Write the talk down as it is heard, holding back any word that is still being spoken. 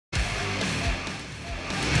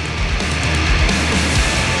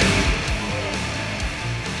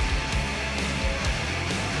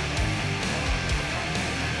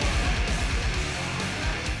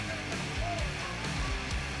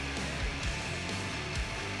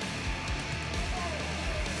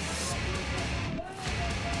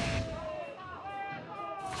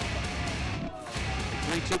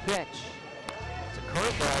2 pitch. It's a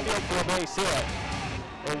curveball for a base hit.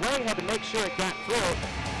 Away had to make sure it got through.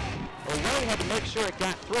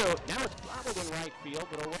 Now it's bobbled in right field,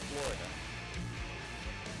 but over Florida.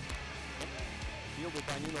 Fielded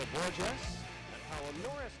by Nuno Borges. And Paolo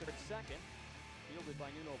Norris at second. Fielded by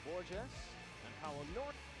Nuno Borges. And Paolo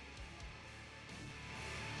Norris.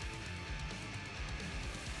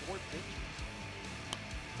 4 pitches.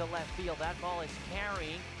 To left field, that ball is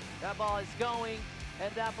carrying, that ball is going, and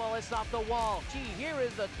that ball is off the wall. Gee, here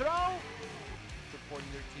is the throw. Supporting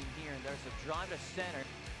their team here, and there's a drive to center.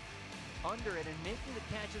 Under it and making the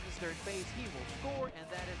catch at the third base, he will score, and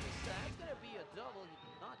that is that's going to be a double. He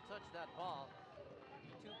did not touch that ball.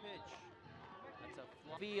 2 pitch. That's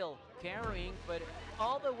a field carrying, but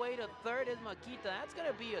all the way to third is Makita. That's going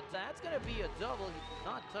to be a double. He did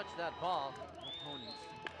not touch that ball. Opponents.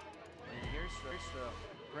 And here's the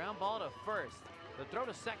ground ball to first. The throw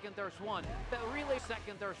to second, there's one. That relay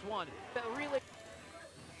second, there's one. That relay.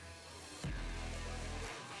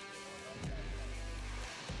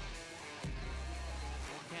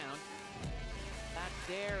 Count. That's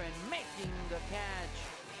there and making the catch.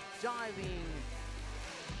 Diving.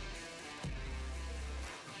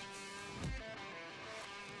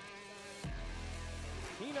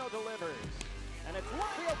 Pino delivers. And it's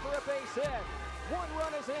left field for a base hit. 1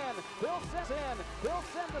 run is in. They'll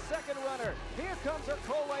send the second runner. Here comes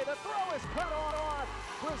Okoye. The throw is cut off.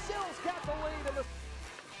 Brazil's got the lead in the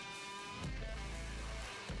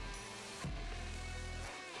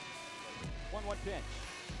 1-1 pitch.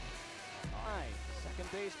 All right,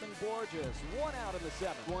 second baseman Borges. 1 out in the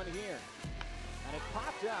 7th. 1 here. And it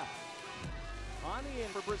popped up. On the in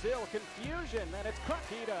for Brazil. Confusion. And it's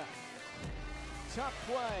Makita. Tough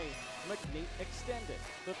play. McNeat extended.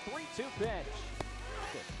 The 3-2 pitch.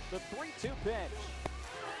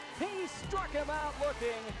 He struck him out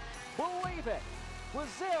looking. Believe it.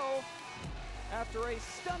 Brazil, after a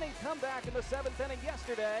stunning comeback in the 7th inning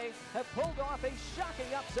yesterday, have pulled off a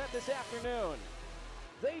shocking upset this afternoon.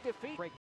 They defeat